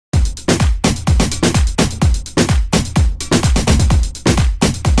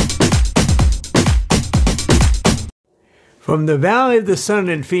From the Valley of the Sun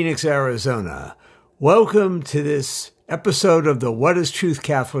in Phoenix, Arizona, welcome to this episode of the What is Truth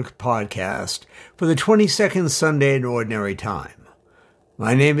Catholic podcast for the 22nd Sunday in Ordinary Time.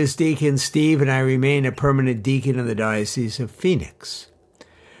 My name is Deacon Steve, and I remain a permanent deacon in the Diocese of Phoenix.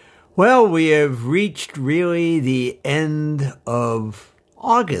 Well, we have reached really the end of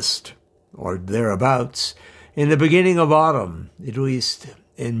August, or thereabouts, in the beginning of autumn, at least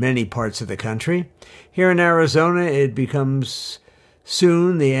in many parts of the country. Here in Arizona, it becomes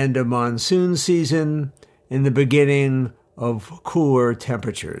soon the end of monsoon season and the beginning of cooler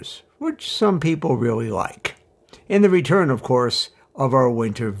temperatures, which some people really like. And the return, of course, of our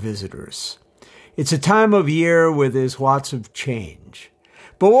winter visitors. It's a time of year where there's lots of change.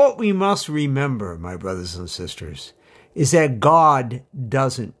 But what we must remember, my brothers and sisters, is that God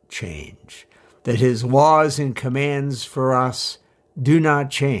doesn't change, that his laws and commands for us do not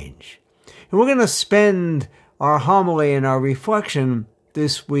change. And we're going to spend our homily and our reflection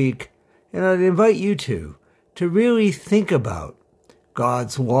this week, and I'd invite you to really think about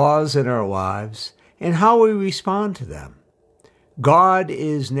God's laws in our lives and how we respond to them. God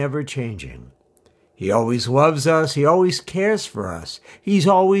is never changing. He always loves us. He always cares for us. He's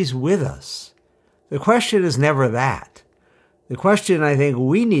always with us. The question is never that. The question I think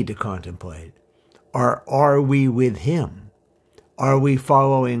we need to contemplate are we with him? Are we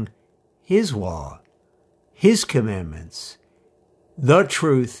following his law, his commandments, the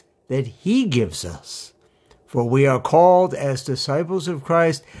truth that he gives us? For we are called as disciples of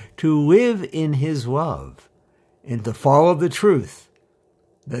Christ to live in his love and to follow the truth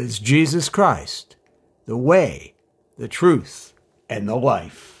that is Jesus Christ, the way, the truth, and the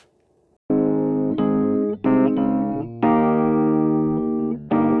life.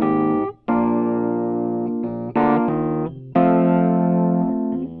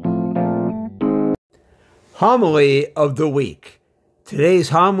 Homily of the Week. Today's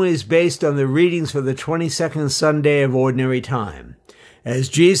homily is based on the readings for the 22nd Sunday of Ordinary Time, as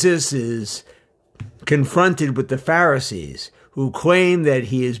Jesus is confronted with the Pharisees who claim that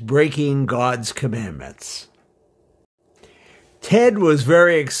he is breaking God's commandments. Ted was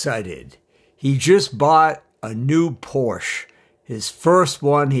very excited. He just bought a new Porsche, his first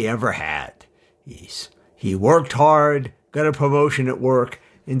one he ever had. He worked hard, got a promotion at work,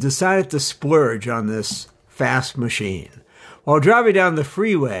 and decided to splurge on this fast machine. While driving down the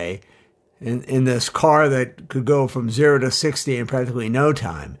freeway in this car that could go from 0 to 60 in practically no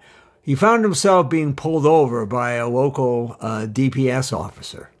time, he found himself being pulled over by a local DPS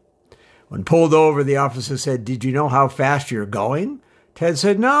officer. When pulled over, the officer said, "Did you know how fast you're going?" Ted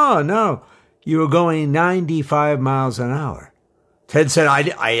said, No, you were going 95 miles an hour. Ted said,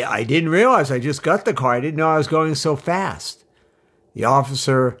 I didn't realize. I just got the car. I didn't know I was going so fast. The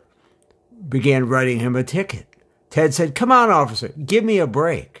officer began writing him a ticket. Ted said, "Come on, officer, give me a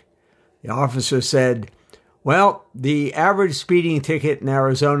break." The officer said, "Well, the average speeding ticket in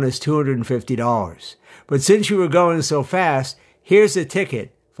Arizona is $250. But since you were going so fast, here's a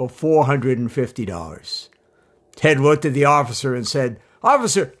ticket for $450. Ted looked at the officer and said,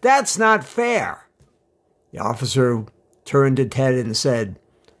 "Officer, that's not fair." The officer turned to Ted and said,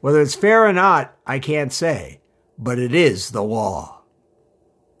 "Whether it's fair or not, I can't say, but it is the law."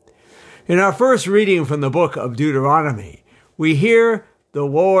 In our first reading from the book of Deuteronomy, we hear the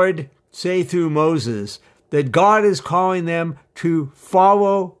Lord say through Moses that God is calling them to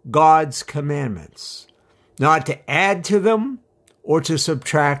follow God's commandments, not to add to them or to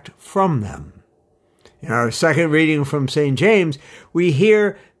subtract from them. In our second reading from St. James, we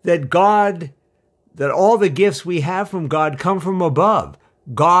hear that all the gifts we have from God come from above,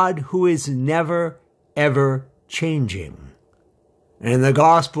 God who is never, ever changing. And in the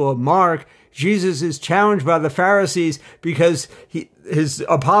Gospel of Mark, Jesus is challenged by the Pharisees because his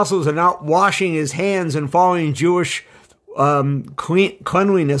apostles are not washing his hands and following Jewish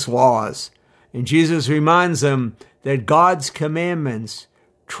cleanliness laws. And Jesus reminds them that God's commandments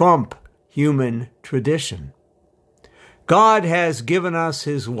trump human tradition. God has given us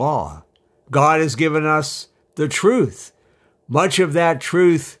his law. God has given us the truth. Much of that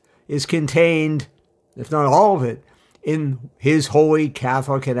truth is contained, if not all of it, in his holy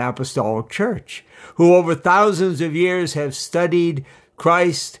Catholic and Apostolic Church, who over thousands of years have studied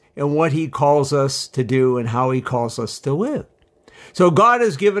Christ and what he calls us to do and how he calls us to live. So God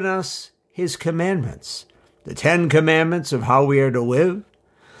has given us his commandments, the 10 commandments of how we are to live,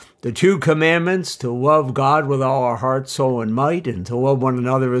 the 2 commandments to love God with all our heart, soul, and might, and to love one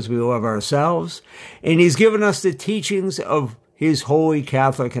another as we love ourselves. And he's given us the teachings of his holy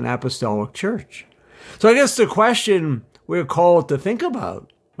Catholic and Apostolic Church. So I guess the question we're called to think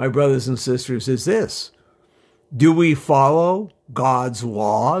about, my brothers and sisters, is this: Do we follow God's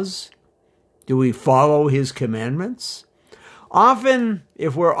laws? Do we follow his commandments? Often,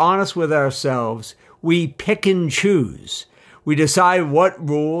 if we're honest with ourselves, we pick and choose. We decide what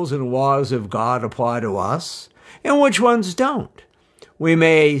rules and laws of God apply to us and which ones don't. We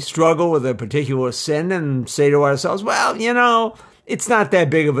may struggle with a particular sin and say to ourselves, well, it's not that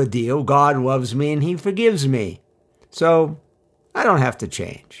big of a deal. God loves me and he forgives me, so I don't have to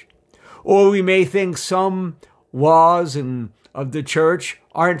change. Or we may think some laws of the church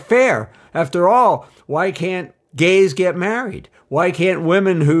aren't fair. After all, why can't gays get married? Why can't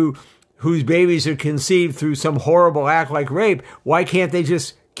women whose babies are conceived through some horrible act like rape, why can't they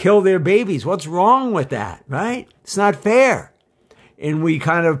just kill their babies? What's wrong with that, right? It's not fair. And we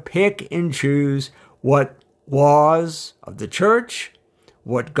kind of pick and choose what laws of the church,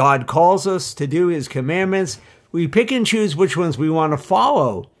 what God calls us to do, his commandments. We pick and choose which ones we want to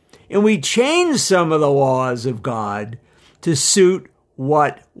follow. And we change some of the laws of God to suit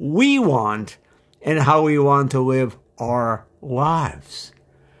what we want and how we want to live our lives.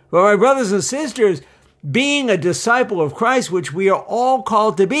 But my brothers and sisters, being a disciple of Christ, which we are all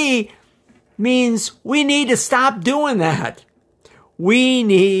called to be, means we need to stop doing that. We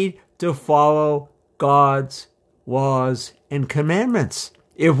need to follow God's laws and commandments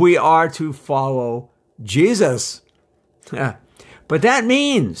if we are to follow Jesus. But that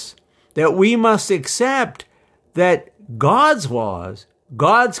means that we must accept that God's laws,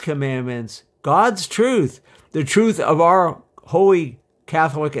 God's commandments, God's truth, the truth of our Holy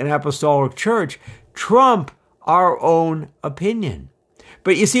Catholic and Apostolic Church, trump our own opinion.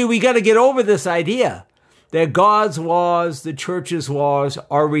 But you see, we got to get over this idea that God's laws, the church's laws,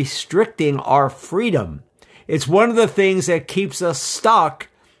 are restricting our freedom. It's one of the things that keeps us stuck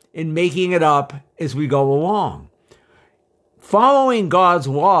in making it up as we go along. Following God's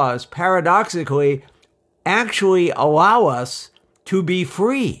laws, paradoxically, actually allow us to be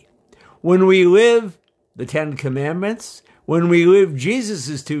free. When we live the Ten Commandments, when we live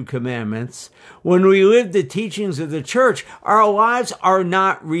Jesus' two commandments, when we live the teachings of the church, our lives are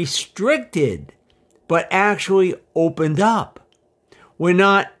not restricted, but actually opened up. We're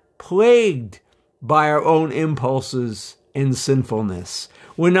not plagued by our own impulses and sinfulness.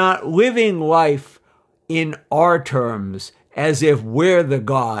 We're not living life in our terms as if we're the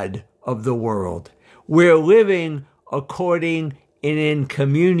God of the world. We're living according and in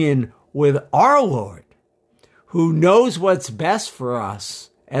communion with our Lord, who knows what's best for us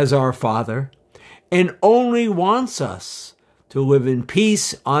as our Father and only wants us to live in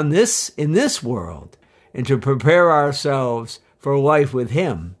peace in this world and to prepare ourselves for life with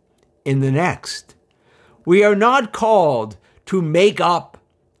him in the next. We are not called to make up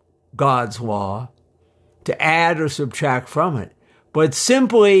God's law, to add or subtract from it, but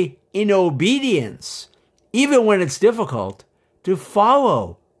simply in obedience, even when it's difficult, to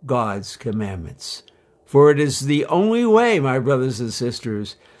follow God's commandments. For it is the only way, my brothers and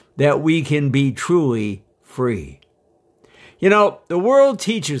sisters, that we can be truly free. The world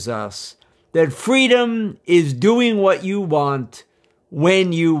teaches us that freedom is doing what you want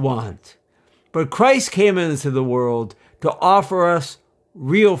when you want. But Christ came into the world to offer us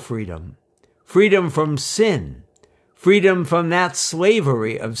real freedom. Freedom from sin. Freedom from that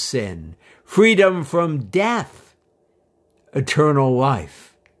slavery of sin. Freedom from death. Eternal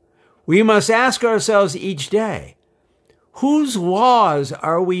life. We must ask ourselves each day, whose laws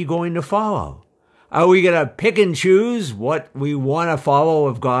are we going to follow? Are we going to pick and choose what we want to follow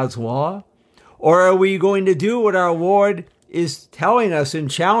of God's law? Or are we going to do what our Lord is telling us and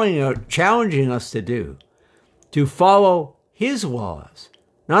challenging us to do? To follow his laws.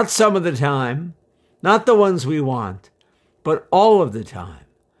 Not some of the time, not the ones we want, but all of the time.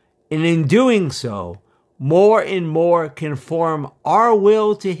 And in doing so, more and more conform our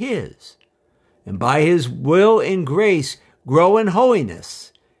will to his. And by his will and grace, grow in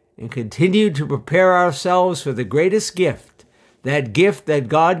holiness and continue to prepare ourselves for the greatest gift that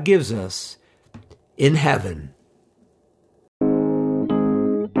God gives us in heaven.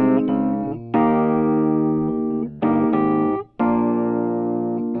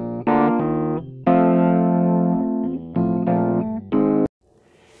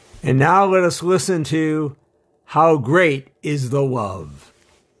 And now let us listen to How Great is the Love.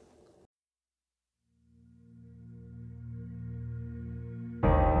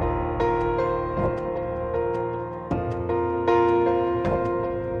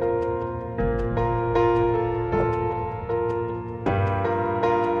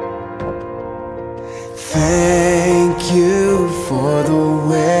 Thank you for the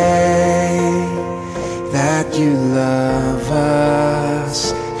way that you love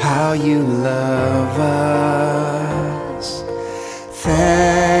us, how you love us.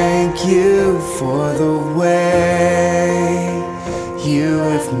 for the way you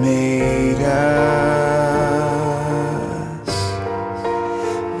have made us.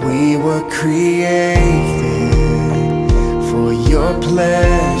 We were created for your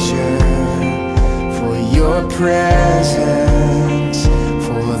pleasure, for your presence,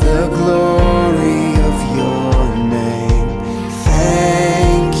 for the glory of your name.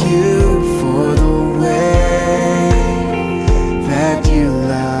 Thank you for the way that you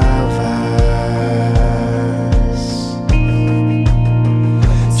love us.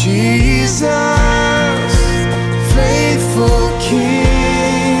 Jesus, faithful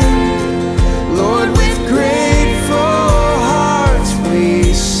King, Lord, with grateful hearts we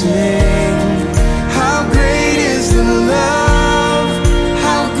sing. How great is the love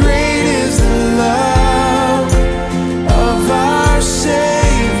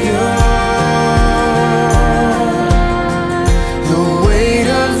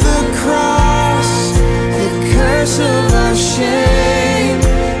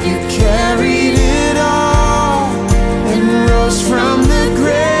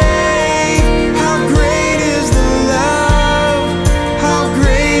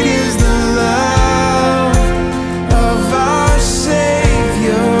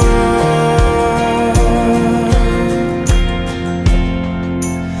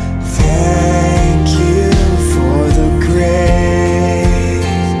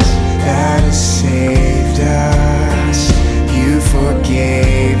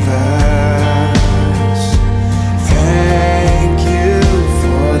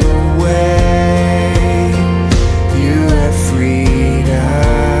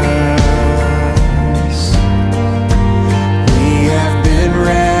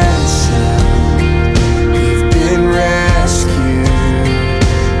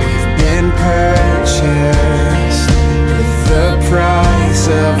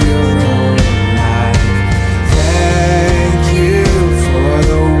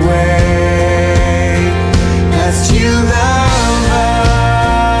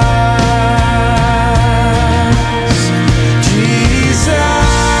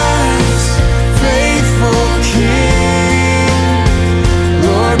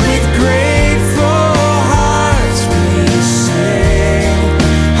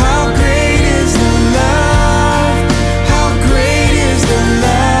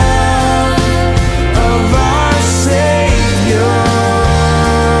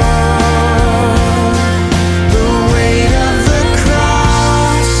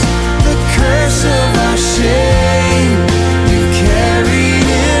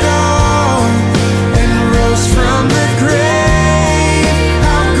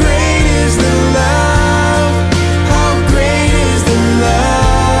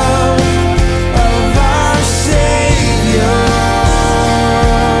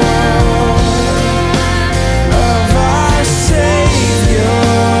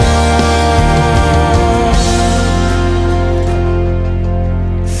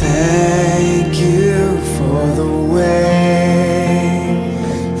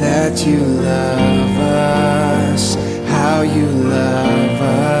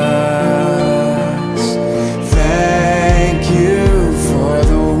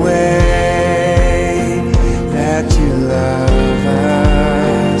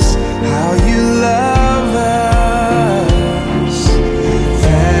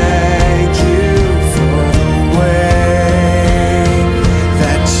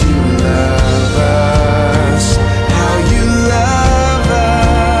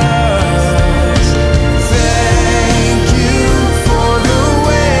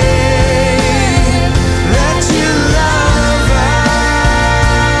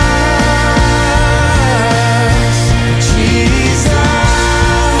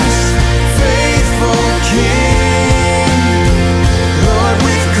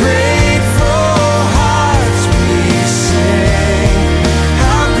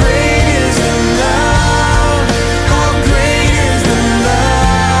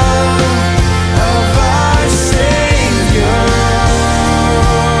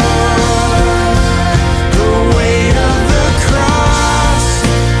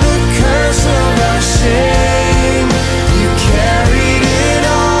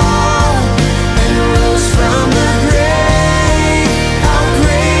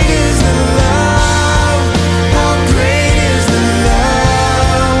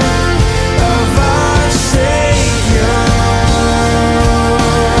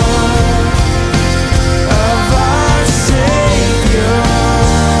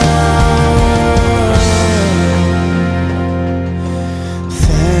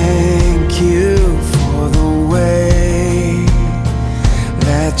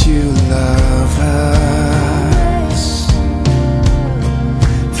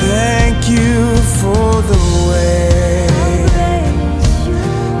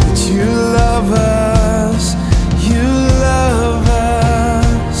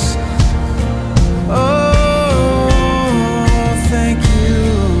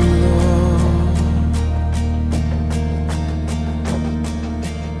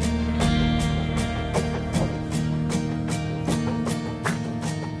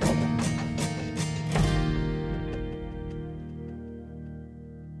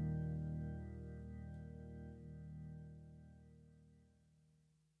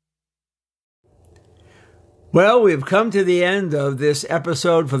Well, we've come to the end of this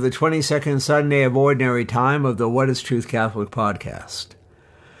episode for the 22nd Sunday of Ordinary Time of the What is Truth Catholic podcast.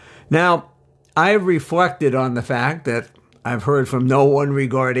 Now, I've reflected on the fact that I've heard from no one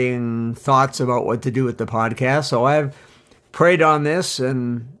regarding thoughts about what to do with the podcast, so I've prayed on this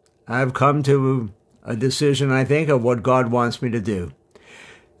and I've come to a decision, I think, of what God wants me to do.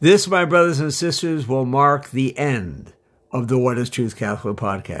 This, my brothers and sisters, will mark the end of the What is Truth Catholic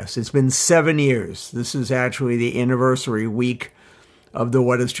podcast. It's been 7 years. This is actually the anniversary week of the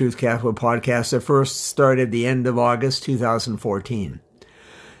What is Truth Catholic podcast that first started the end of August 2014.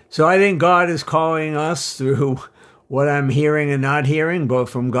 So I think God is calling us through what I'm hearing and not hearing, both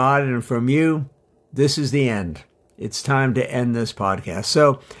from God and from you. This is the end. It's time to end this podcast.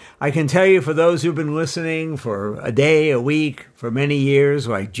 So I can tell you, for those who've been listening for a day, a week, for many years,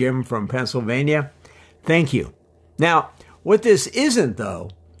 like Jim from Pennsylvania, thank you. Now, what this isn't,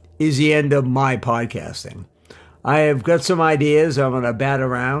 though, is the end of my podcasting. I have got some ideas I'm going to bat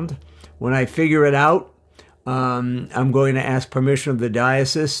around. When I figure it out, I'm going to ask permission of the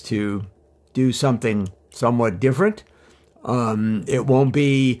diocese to do something somewhat different. It won't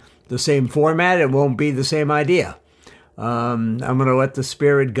be the same format. It won't be the same idea. I'm going to let the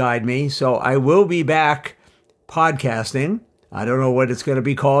Spirit guide me. So I will be back podcasting. I don't know what it's going to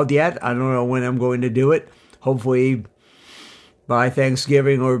be called yet. I don't know when I'm going to do it. Hopefully by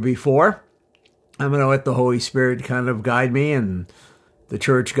Thanksgiving or before. I'm going to let the Holy Spirit kind of guide me and the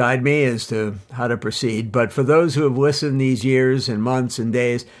church guide me as to how to proceed. But for those who have listened these years and months and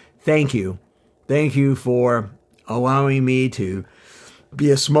days, thank you. Thank you for allowing me to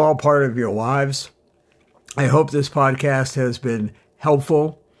be a small part of your lives. I hope this podcast has been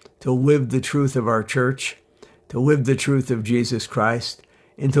helpful to live the truth of our church, to live the truth of Jesus Christ,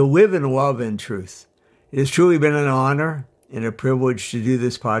 and to live in love and truth. It has truly been an honor and a privilege to do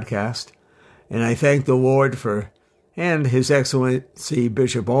this podcast. And I thank the Lord and His Excellency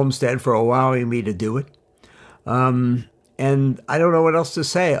Bishop Olmsted for allowing me to do it. And I don't know what else to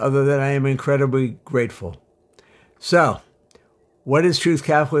say other than I am incredibly grateful. So, What is Truth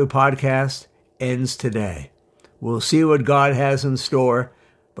Catholic podcast ends today. We'll see what God has in store,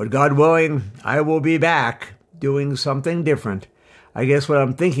 but God willing, I will be back doing something different. I guess what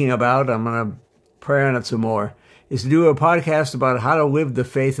I'm thinking about, I'm going to pray on it some more, is to do a podcast about how to live the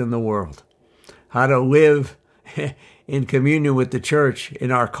faith in the world, how to live in communion with the church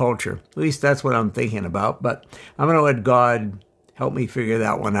in our culture. At least that's what I'm thinking about, but I'm going to let God help me figure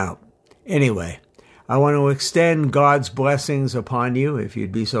that one out. Anyway, I want to extend God's blessings upon you, if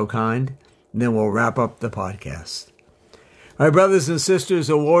you'd be so kind, and then we'll wrap up the podcast. My brothers and sisters,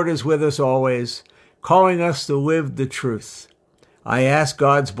 the Lord is with us always, calling us to live the truth. I ask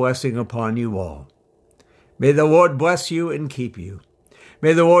God's blessing upon you all. May the Lord bless you and keep you.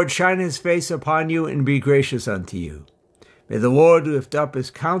 May the Lord shine His face upon you and be gracious unto you. May the Lord lift up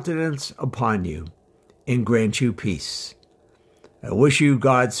His countenance upon you and grant you peace. I wish you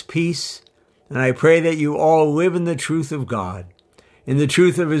God's peace, and I pray that you all live in the truth of God, in the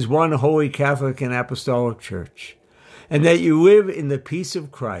truth of His one holy Catholic and Apostolic Church, and that you live in the peace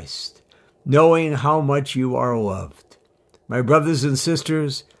of Christ, knowing how much you are loved. My brothers and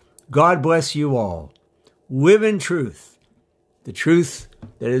sisters, God bless you all. Live in truth, the truth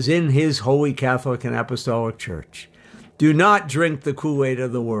that is in His holy Catholic and Apostolic Church. Do not drink the Kool-Aid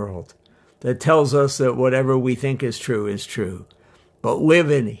of the world that tells us that whatever we think is true, but live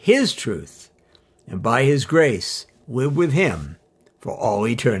in His truth, and by His grace, live with Him for all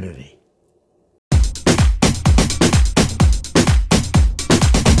eternity.